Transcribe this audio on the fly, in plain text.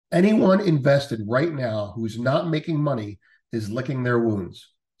Anyone invested right now who's not making money is licking their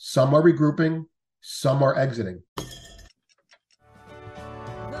wounds. Some are regrouping, some are exiting.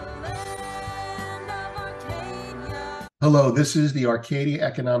 Hello, this is the Arcadia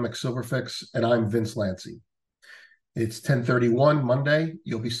Economic Silver Fix, and I'm Vince Lanci. It's 10:31 Monday.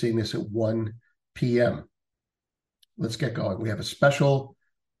 You'll be seeing this at 1 p.m. Let's get going. We have a special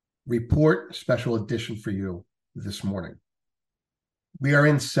report, special edition for you this morning. We are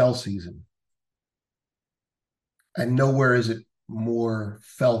in sell season, and nowhere is it more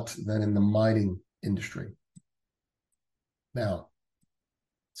felt than in the mining industry. Now,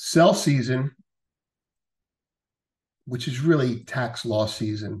 sell season, which is really tax loss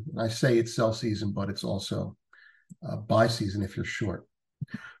season. I say it's sell season, but it's also buy season if you're short.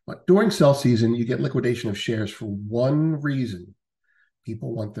 But during sell season, you get liquidation of shares for one reason.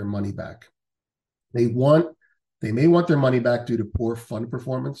 People want their money back. They may want their money back due to poor fund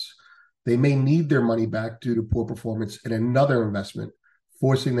performance. They may need their money back due to poor performance in another investment,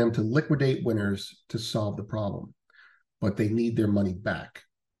 forcing them to liquidate winners to solve the problem. But they need their money back.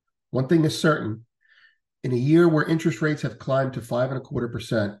 One thing is certain, in a year where interest rates have climbed to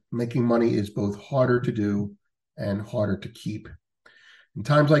 5.25%, making money is both harder to do and harder to keep. In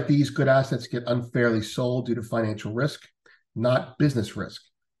times like these, good assets get unfairly sold due to financial risk, not business risk.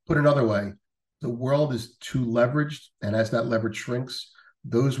 Put another way, the world is too leveraged, and as that leverage shrinks,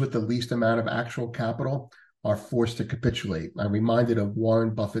 those with the least amount of actual capital are forced to capitulate. I'm reminded of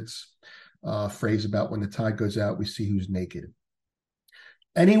Warren Buffett's phrase about when the tide goes out, we see who's naked.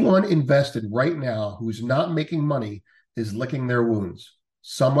 Anyone invested right now who's not making money is licking their wounds.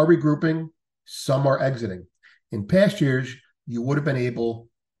 Some are regrouping, some are exiting. In past years, you would have been able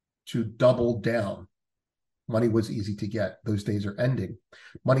to double down. Money was easy to get. Those days are ending.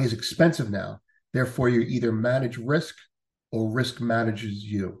 Money is expensive now. Therefore, you either manage risk or risk manages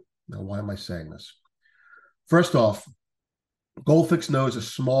you. Now, why am I saying this? First off, Goldfix knows a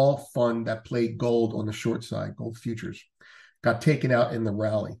small fund that played gold on the short side, gold futures, got taken out in the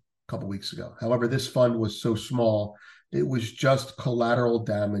rally a couple weeks ago. However, this fund was so small, it was just collateral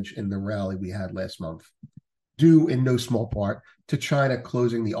damage in the rally we had last month, due in no small part to China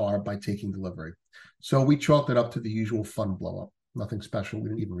closing the arb by taking delivery. So we chalked it up to the usual fund blow up. Nothing special. We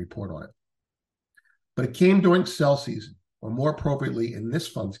didn't even report on it. But it came during sell season, or more appropriately, in this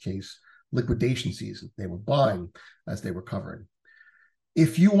fund's case, liquidation season. They were buying as they were covering.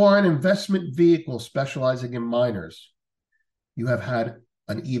 If you are an investment vehicle specializing in miners, you have had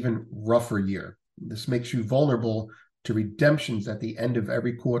an even rougher year. This makes you vulnerable to redemptions at the end of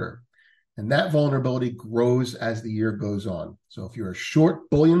every quarter. And that vulnerability grows as the year goes on. So if you're a short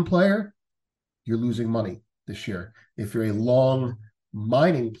bullion player, you're losing money this year. If you're a long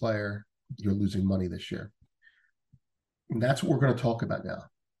mining player, you're losing money this year. And that's what we're going to talk about now.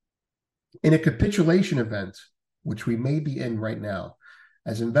 In a capitulation event, which we may be in right now,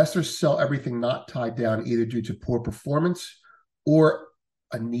 as investors sell everything not tied down either due to poor performance or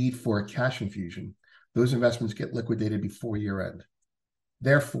a need for a cash infusion, those investments get liquidated before year end.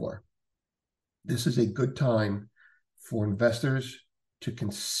 Therefore, this is a good time for investors to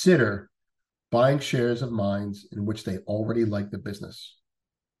consider buying shares of mines in which they already like the business.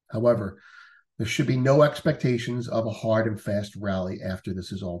 However, there should be no expectations of a hard and fast rally after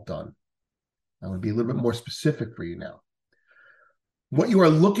this is all done. I'm going to be a little bit more specific for you now. What you are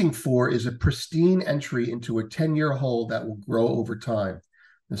looking for is a pristine entry into a 10-year hold that will grow over time.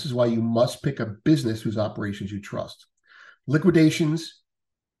 This is why you must pick a business whose operations you trust. Liquidations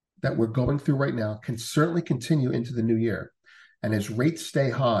that we're going through right now can certainly continue into the new year. And as rates stay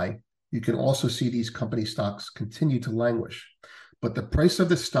high, you can also see these company stocks continue to languish. But the price of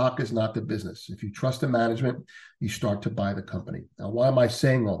the stock is not the business. If you trust the management, you start to buy the company. Now, why am I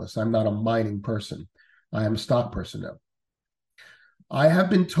saying all this? I'm not a mining person. I am a stock person now. I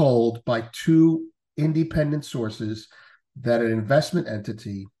have been told by two independent sources that two investment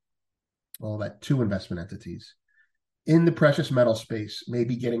entities in the precious metal space may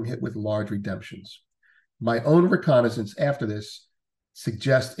be getting hit with large redemptions. My own reconnaissance after this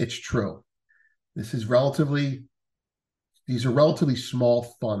suggests it's true. These are relatively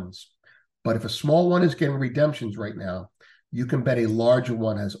small funds, but if a small one is getting redemptions right now, you can bet a larger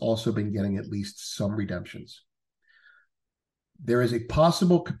one has also been getting at least some redemptions. There is a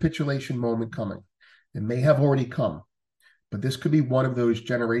possible capitulation moment coming. It may have already come, but this could be one of those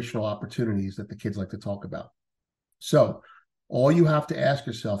generational opportunities that the kids like to talk about. So all you have to ask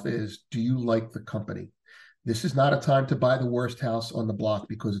yourself is, do you like the company? This is not a time to buy the worst house on the block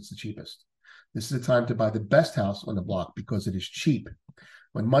because it's the cheapest. This is a time to buy the best house on the block because it is cheap.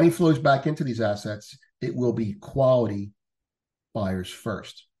 When money flows back into these assets, it will be quality buyers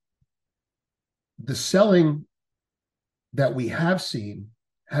first. The selling that we have seen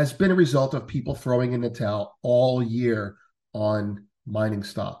has been a result of people throwing in the towel all year on mining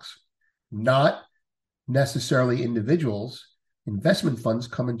stocks, not necessarily individuals. Investment funds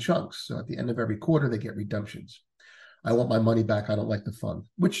come in chunks. So at the end of every quarter, they get redemptions. I want my money back. I don't like the fund,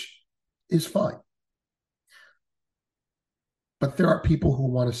 which is fine. But there are people who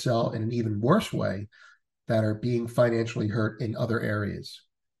want to sell in an even worse way that are being financially hurt in other areas.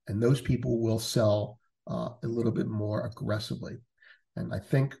 And those people will sell a little bit more aggressively. And I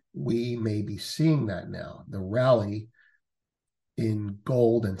think we may be seeing that now. The rally in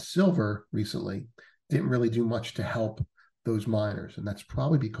gold and silver recently didn't really do much to help those miners. And that's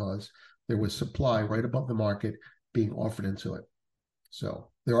probably because there was supply right above the market being offered into it.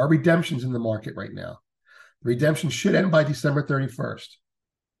 So there are redemptions in the market right now. Redemption should end by December 31st.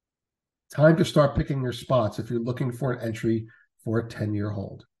 Time to start picking your spots if you're looking for an entry for a 10-year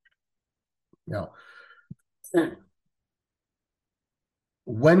hold. Now,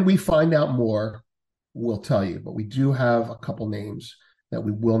 when we find out more, we'll tell you, but we do have a couple names that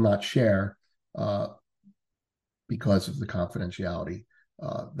we will not share because of the confidentiality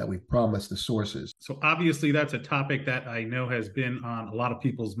that we've promised the sources. So obviously that's a topic that I know has been on a lot of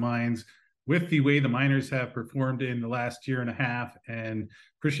people's minds with the way the miners have performed in the last year and a half, and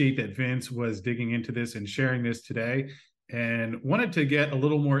appreciate that Vince was digging into this and sharing this today, and wanted to get a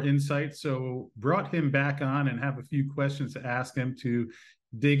little more insight. So brought him back on and have a few questions to ask him to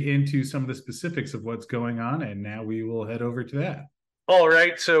dig into some of the specifics of what's going on. And now we will head over to that. All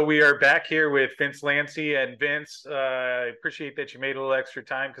right, so we are back here with Vince Lanci. And Vince, I appreciate that you made a little extra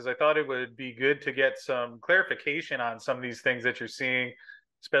time, because I thought it would be good to get some clarification on some of these things that you're seeing,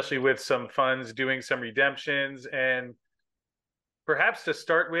 especially with some funds doing some redemptions. And perhaps to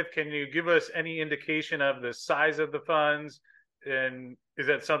start with, can you give us any indication of the size of the funds? And is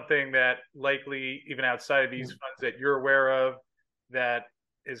that something that likely, even outside of these funds, that you're aware of that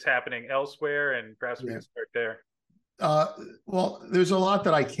is happening elsewhere? And perhaps we can start there. Well, there's a lot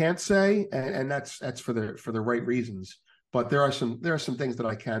that I can't say, and that's for the right reasons. But there are some things that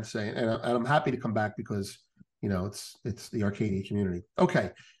I can say, and I'm happy to come back because it's the Arcadia community. Okay,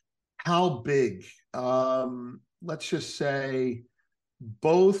 how big? Let's just say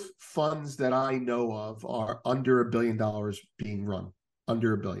both funds that I know of are under $1 billion being run,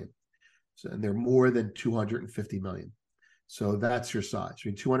 under $1 billion. So, and they're more than 250 million. So that's your size,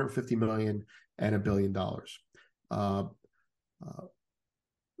 between 250 million and $1 billion. I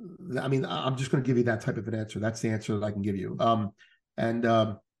mean, I'm just going to give you that type of an answer. That's the answer that I can give you.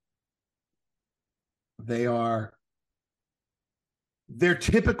 They're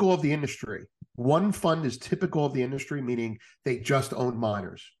typical of the industry. One fund is typical of the industry, meaning they just own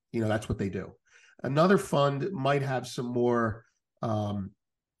miners. That's what they do. Another fund might have some more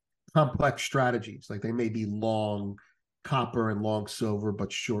complex strategies, like they may be long copper and long silver,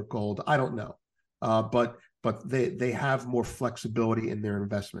 but short gold. I don't know. But they have more flexibility in their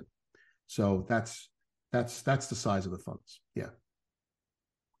investment. So that's the size of the funds. Yeah.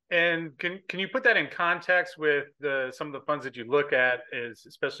 And can you put that in context with some of the funds that you look at,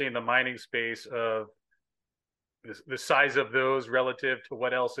 especially in the mining space, of the size of those relative to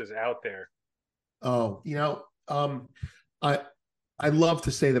what else is out there? Oh, I love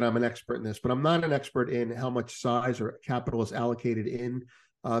to say that I'm an expert in this, but I'm not an expert in how much size or capital is allocated in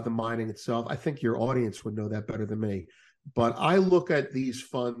the mining itself. I think your audience would know that better than me. But I look at these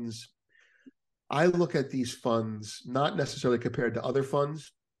funds not necessarily compared to other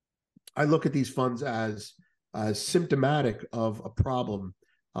funds. I look at these funds as symptomatic of a problem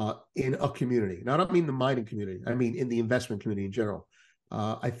in a community. And I don't mean the mining community. I mean in the investment community in general.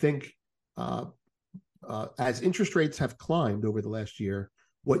 I think as interest rates have climbed over the last year,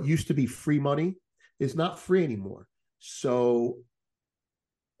 what used to be free money is not free anymore. So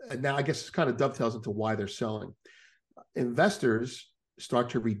now I guess it kind of dovetails into why they're selling. Investors start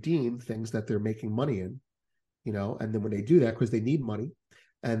to redeem things that they're making money in, and then when they do that, because they need money,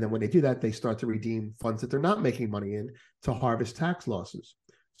 and then when they do that, they start to redeem funds that they're not making money in to harvest tax losses.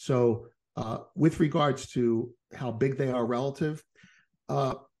 So with regards to how big they are relative,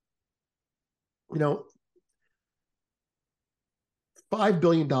 $5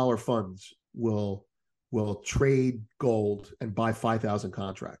 billion funds will trade gold and buy 5,000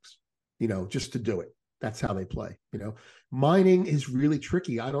 contracts, just to do it. That's how they play. Mining is really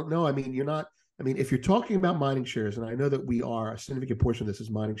tricky. I don't know. I mean, if you're talking about mining shares, and I know that we are, a significant portion of this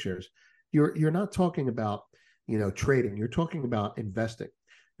is mining shares, you're not talking about, trading. You're talking about investing.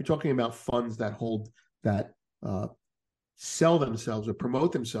 You're talking about funds that sell themselves or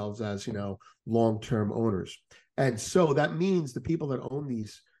promote themselves as, long-term owners. And so that means the people that own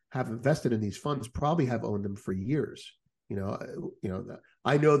these have invested in these funds probably have owned them for years.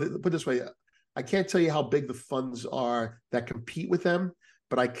 I know that, put it this way, I can't tell you how big the funds are that compete with them,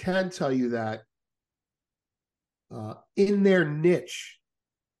 but I can tell you that in their niche,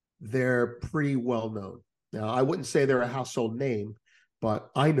 they're pretty well known. Now, I wouldn't say they're a household name, but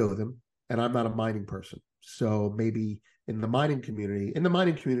I know them, and I'm not a mining person. So maybe in the mining community,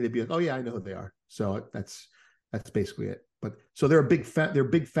 they'd be like, "Oh yeah, I know who they are." So that's basically it. But so they're big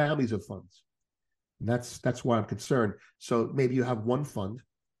families of funds, and that's why I'm concerned. So maybe you have one fund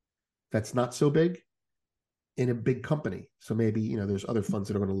that's not so big in a big company. So maybe there's other funds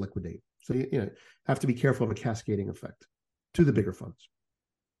that are going to liquidate. So you have to be careful of a cascading effect to the bigger funds.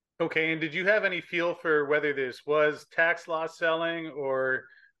 Okay, and did you have any feel for whether this was tax loss selling or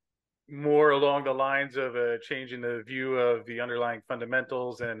more along the lines of a change in the view of the underlying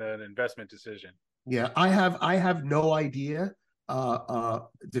fundamentals and an investment decision? Yeah, I have no idea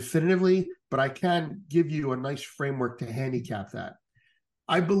definitively, but I can give you a nice framework to handicap that.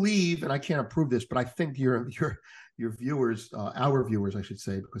 I believe, and I can't approve this, but I think your viewers, our viewers, I should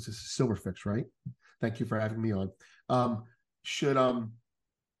say, because this is Silverfix, right? Thank you for having me on. Um, should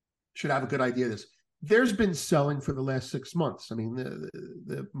have a good idea of this. There's been selling for the last 6 months. I mean,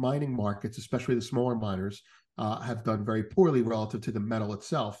 the mining markets, especially the smaller miners, have done very poorly relative to the metal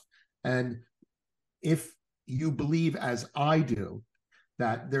itself. And if you believe, as I do,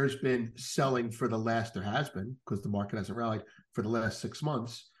 that there's been selling there has been, because the market hasn't rallied for the last 6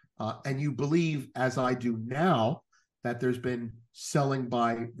 months, and you believe, as I do now, that there's been selling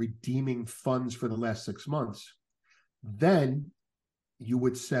by redeeming funds for the last 6 months, then you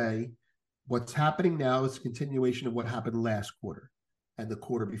would say what's happening now is a continuation of what happened last quarter and the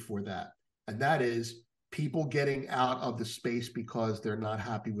quarter before that. And that is people getting out of the space because they're not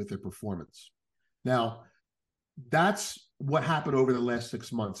happy with their performance. Now, that's what happened over the last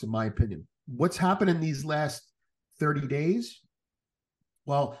 6 months, in my opinion. What's happened in these last 30 days?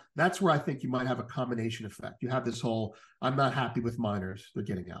 Well, that's where I think you might have a combination effect. You have this whole, I'm not happy with miners, they're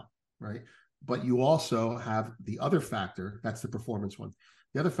getting out, right? But you also have the other factor, that's the performance one.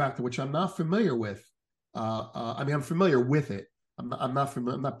 The other factor, which I'm not familiar with, I'm familiar with it. I'm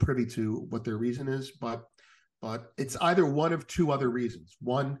not privy to what their reason is, but it's either one of two other reasons.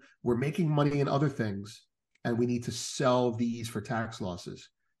 One, we're making money in other things, and we need to sell these for tax losses.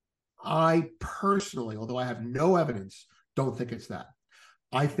 I personally, although I have no evidence, don't think it's that.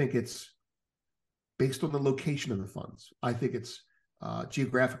 I think it's based on the location of the funds. I think it's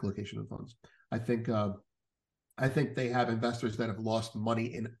geographic location of the funds. I think they have investors that have lost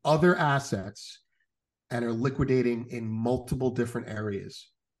money in other assets and are liquidating in multiple different areas,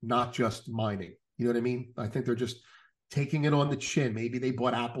 not just mining. You know what I mean? I think they're just taking it on the chin. Maybe they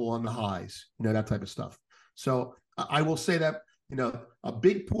bought Apple on the highs, that type of stuff. So I will say that, a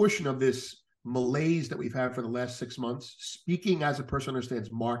big portion of this malaise that we've had for the last 6 months, speaking as a person who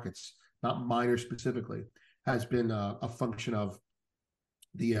understands markets, not miners specifically, has been a function of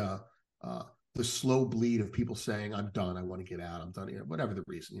the slow bleed of people saying, "I'm done. I want to get out. I'm done." Whatever the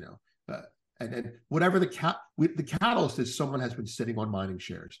reason, and whatever the catalyst is, someone has been sitting on mining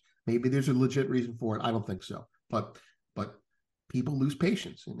shares. Maybe there's a legit reason for it. I don't think so, but people lose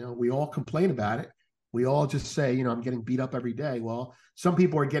patience. We all complain about it. We all just say, I'm getting beat up every day. Well, some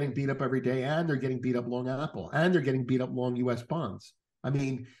people are getting beat up every day, and they're getting beat up long Apple, and they're getting beat up long U.S. bonds. I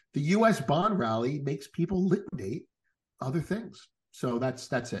mean, the U.S. bond rally makes people liquidate other things. So that's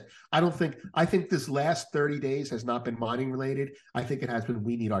it. I think this last 30 days has not been mining related. I think it has been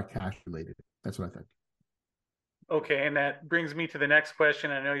we need our cash related. That's what I think. Okay, and that brings me to the next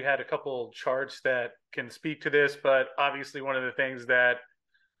question. I know you had a couple charts that can speak to this, but obviously one of the things that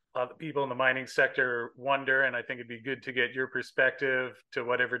the people in the mining sector wonder, and I think it'd be good to get your perspective to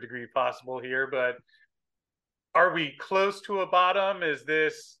whatever degree possible here, but are we close to a bottom? Is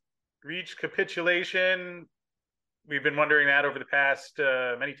this reached capitulation? We've been wondering that over the past,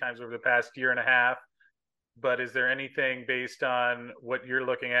 many times over the past year and a half, but is there anything based on what you're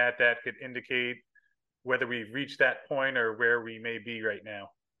looking at that could indicate whether we've reached that point or where we may be right now?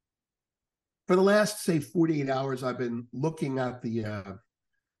 For the last, say, 48 hours, I've been looking at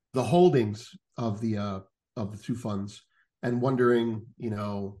the holdings of the two funds and wondering,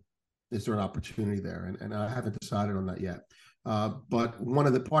 is there an opportunity there? And I haven't decided on that yet. But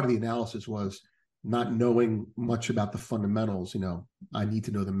part of the analysis was not knowing much about the fundamentals. I need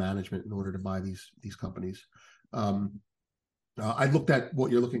to know the management in order to buy these companies. I looked at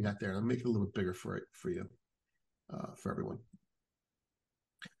what you're looking at there, and I'll make it a little bit bigger for you, for everyone.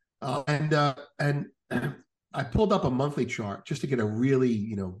 And I pulled up a monthly chart just to get a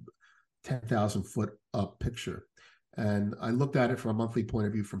really 10,000 foot up picture. And I looked at it from a monthly point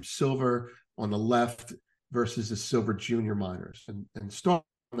of view from silver on the left versus the silver junior miners, and start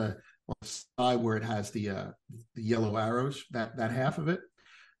on the side where it has the yellow arrows, that half of it.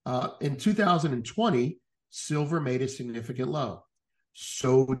 In 2020, silver made a significant low.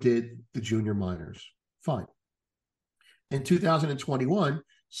 So did the junior miners. Fine. In 2021,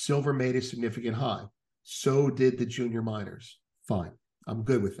 silver made a significant high. So did the junior miners. Fine. I'm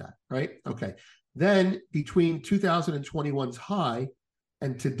good with that, right? Okay. Then between 2021's high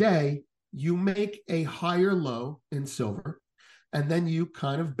and today, you make a higher low in silver, and then you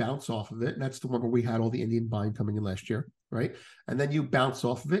kind of bounce off of it. And that's the one where we had all the Indian buying coming in last year, right? And then you bounce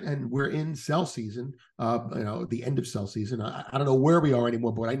off of it, and we're in sell season, the end of sell season. I don't know where we are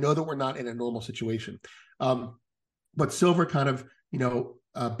anymore, but I know that we're not in a normal situation. But silver kind of,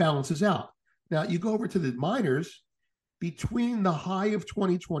 balances out. Now you go over to the miners between the high of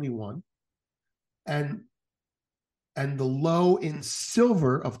 2021 and the low in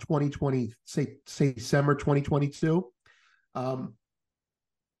silver of 2020, say December 2022,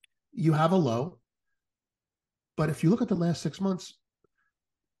 you have a low. But if you look at the last 6 months,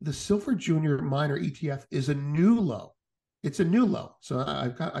 the silver junior miner ETF is a new low. It's a new low. So I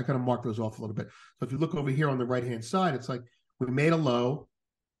kind of mark those off a little bit. So if you look over here on the right-hand side, it's like we made a low,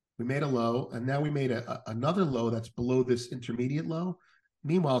 and now we made another low that's below this intermediate low.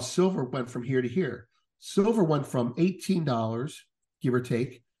 Meanwhile, silver went from here to here. Silver went from $18, give or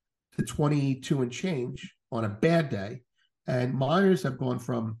take, to 22 and change on a bad day. And miners have gone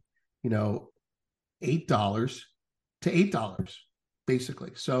from, $8 to $8,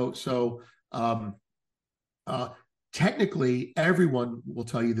 basically. So technically, everyone will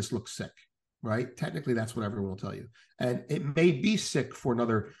tell you this looks sick, right? Technically, that's what everyone will tell you. And it may be sick for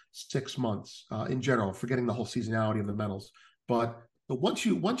another 6 months in general, forgetting the whole seasonality of the metals. But once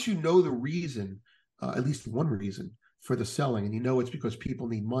you know the reason, at least one reason for the selling, and you know it's because people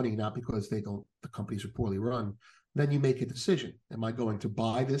need money, not because the companies are poorly run, then you make a decision. Am I going to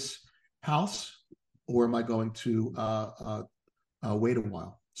buy this house, or am I going to wait a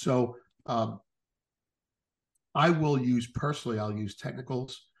while? So I'll use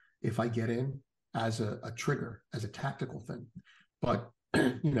technicals if I get in as a trigger, as a tactical thing. But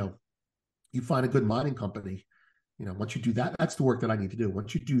you find a good mining company. Once you do that, that's the work that I need to do.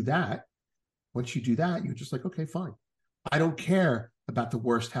 Once you do that, you're just like, okay, fine. I don't care about the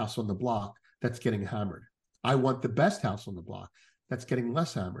worst house on the block that's getting hammered. I want the best house on the block that's getting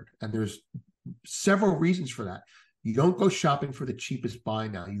less hammered. And there's several reasons for that. You don't go shopping for the cheapest buy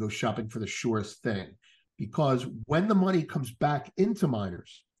now. You go shopping for the surest thing. Because when the money comes back into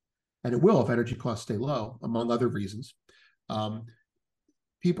miners, and it will if energy costs stay low, among other reasons,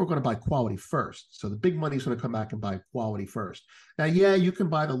 people are going to buy quality first. So the big money is going to come back and buy quality first. Now, yeah, you can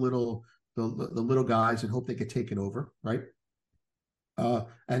buy the little guys and hope they get taken over, right?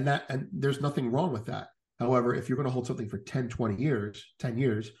 And there's nothing wrong with that. However, if you're going to hold something for 10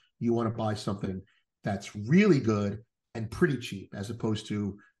 years, you want to buy something that's really good and pretty cheap, as opposed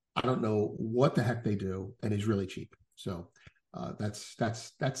to, I don't know what the heck they do and is really cheap. So that's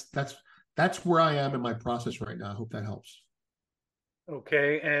where I am in my process right now. I hope that helps.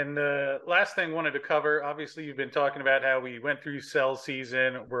 Okay, and last thing I wanted to cover, obviously you've been talking about how we went through sell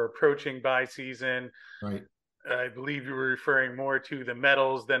season, we're approaching buy season. Right. I believe you were referring more to the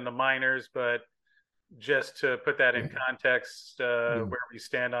metals than the miners, but just to put that in context, where we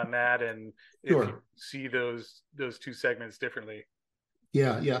stand on that, and if you see those two segments differently.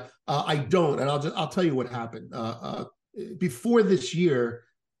 Yeah. I don't, and I'll tell you what happened. Before this year,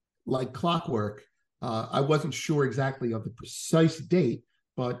 like clockwork, I wasn't sure exactly of the precise date,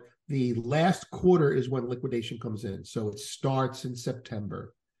 but the last quarter is when liquidation comes in. So it starts in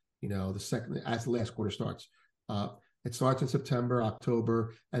September. As the last quarter starts. It starts in September,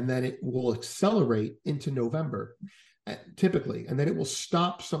 October, and then it will accelerate into November, typically, and then it will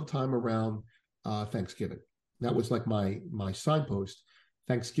stop sometime around Thanksgiving. That was like my signpost.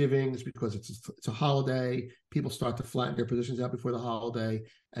 Thanksgiving is because it's a holiday. People start to flatten their positions out before the holiday,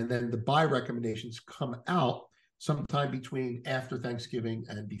 and then the buy recommendations come out sometime between after Thanksgiving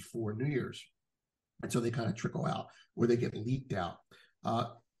and before New Year's, and so they kind of trickle out or they get leaked out.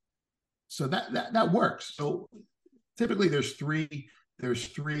 So that works. So typically there's three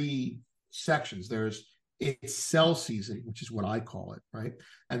sections. It's sell season, which is what I call it, right?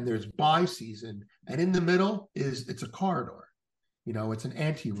 And there's buy season, and in the middle it's a corridor. It's an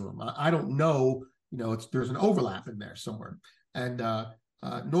ante room. I don't know. There's an overlap in there somewhere. And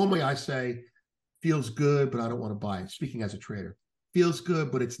normally I say feels good, but I don't want to buy it. Speaking as a trader, feels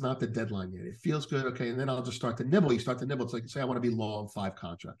good, but it's not the deadline yet. It feels good, okay, and then I'll just start to nibble. You start to nibble. It's like, say I want to be long 5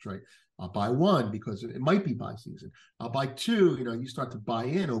 contracts, right? I'll buy one because it might be buy season. I'll buy two. You start to buy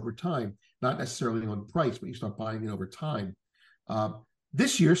in over time, not necessarily on price, but you start buying in over time. Uh,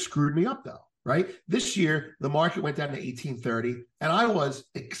 this year screwed me up though, right? This year the market went down to 1830, and I was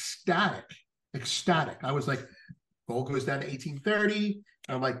ecstatic, ecstatic. I was like, gold goes down to 1830.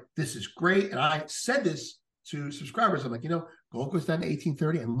 And I'm like, this is great. And I said this to subscribers. I'm like, gold goes down to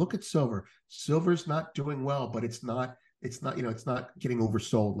 1830, and look at silver. Silver's not doing well, but it's not getting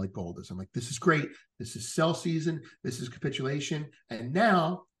oversold like gold is. I'm like, this is great. This is sell season. This is capitulation. And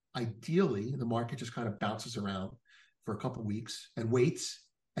now, ideally, the market just kind of bounces around for a couple of weeks and waits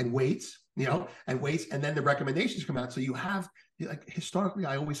and waits, and waits. And then the recommendations come out. So you have, like, historically,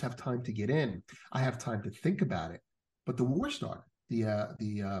 I always have time to get in. I have time to think about it. But the war started.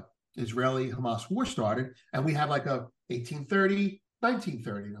 The Israeli-Hamas war started, and we had like a 1830,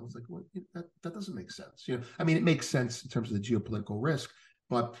 1930. And I was like, well, that doesn't make sense. I mean, it makes sense in terms of the geopolitical risk.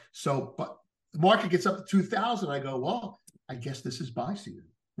 But the market gets up to 2000. I go, well, I guess this is buy season,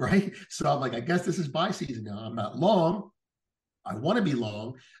 right? So I'm like, I guess this is buy season now. I'm not long. I want to be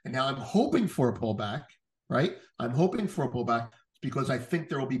long. And now I'm hoping for a pullback, right? I'm hoping for a pullback because I think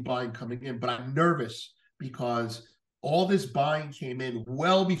there will be buying coming in, but I'm nervous because all this buying came in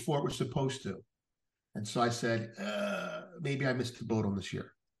well before it was supposed to. And so I said, maybe I missed the boat on this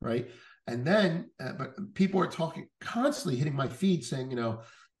year, right? And then, but people are talking, constantly hitting my feed saying,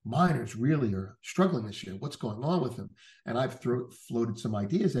 miners really are struggling this year. What's going on with them? And I've floated some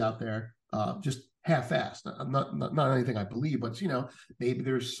ideas out there, just half-assed. Not anything I believe, but maybe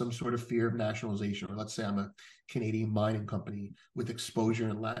there's some sort of fear of nationalization. Or let's say I'm a Canadian mining company with exposure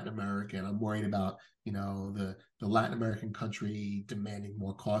in Latin America, and I'm worried about the Latin American country demanding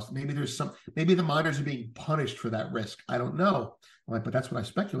more cost. Maybe the miners are being punished for that risk. I don't know, but that's what I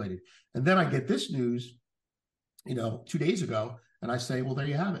speculated. And then I get this news, 2 days ago, and I say, well, there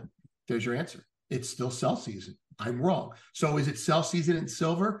you have it. There's your answer. It's still sell season. I'm wrong. So is it sell season in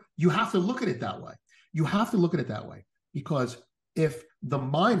silver? You have to look at it that way. You have to look at it that way, because if the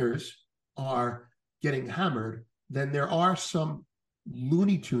miners are getting hammered, then there are some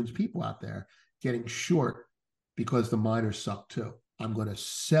Looney Tunes people out there getting short because the miners suck too. I'm going to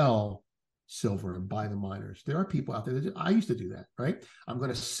sell silver and buy the miners. There are people out there I used to do that, right? I'm going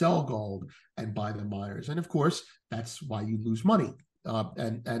to sell gold and buy the miners. And of course, that's why you lose money. So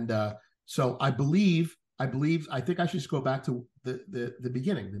I think I should just go back to the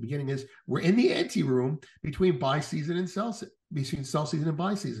beginning. The beginning is we're in the ante room between buy season and between sell season and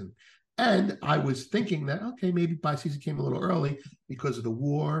buy season. And I was thinking that, okay, maybe buy season came a little early because of the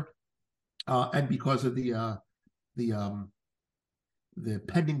war, and because of the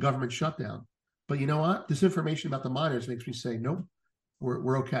pending government shutdown. But you know what? This information about the miners makes me say, nope,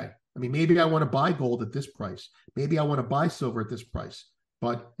 we're okay. I mean, maybe I want to buy gold at this price. Maybe I want to buy silver at this price.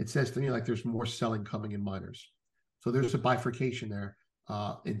 But it says to me like there's more selling coming in miners. So there's a bifurcation there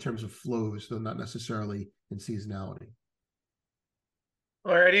in terms of flows, though not necessarily in seasonality.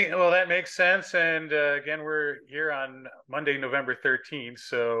 Alrighty, well, that makes sense. And again, we're here on Monday, November 13th.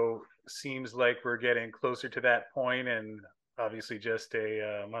 So seems like we're getting closer to that point, and obviously just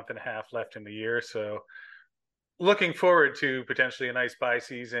a month and a half left in the year. So looking forward to potentially a nice buy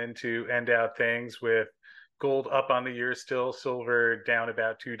season to end out things, with gold up on the year still, silver down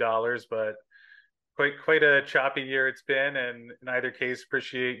about $2, but quite a choppy year it's been. And in either case,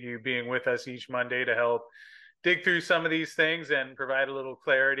 appreciate you being with us each Monday to help dig through some of these things and provide a little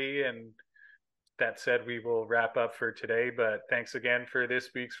clarity. And that said, we will wrap up for today, but thanks again for this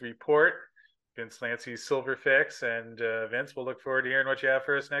week's report. Vince Lanci's Silver Fix. And Vince, we'll look forward to hearing what you have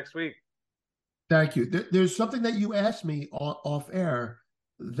for us next week. Thank you. There's something that you asked me off air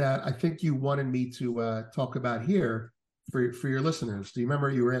that I think you wanted me to talk about here for your listeners. Do you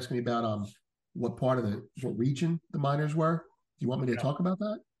remember you were asking me about what region the miners were? Do you want me to talk about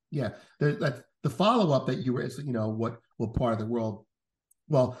that? Yeah. The follow-up that you were, what part of the world?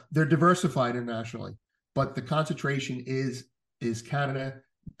 Well, they're diversified internationally, but the concentration is Canada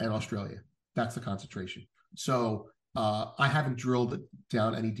and Australia. That's the concentration. So I haven't drilled it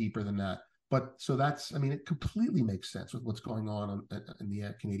down any deeper than that. But so it completely makes sense with what's going on in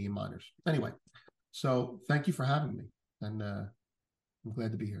the Canadian miners. Anyway, so thank you for having me, and I'm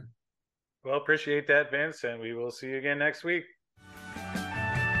glad to be here. Well, appreciate that, Vince, and we will see you again next week.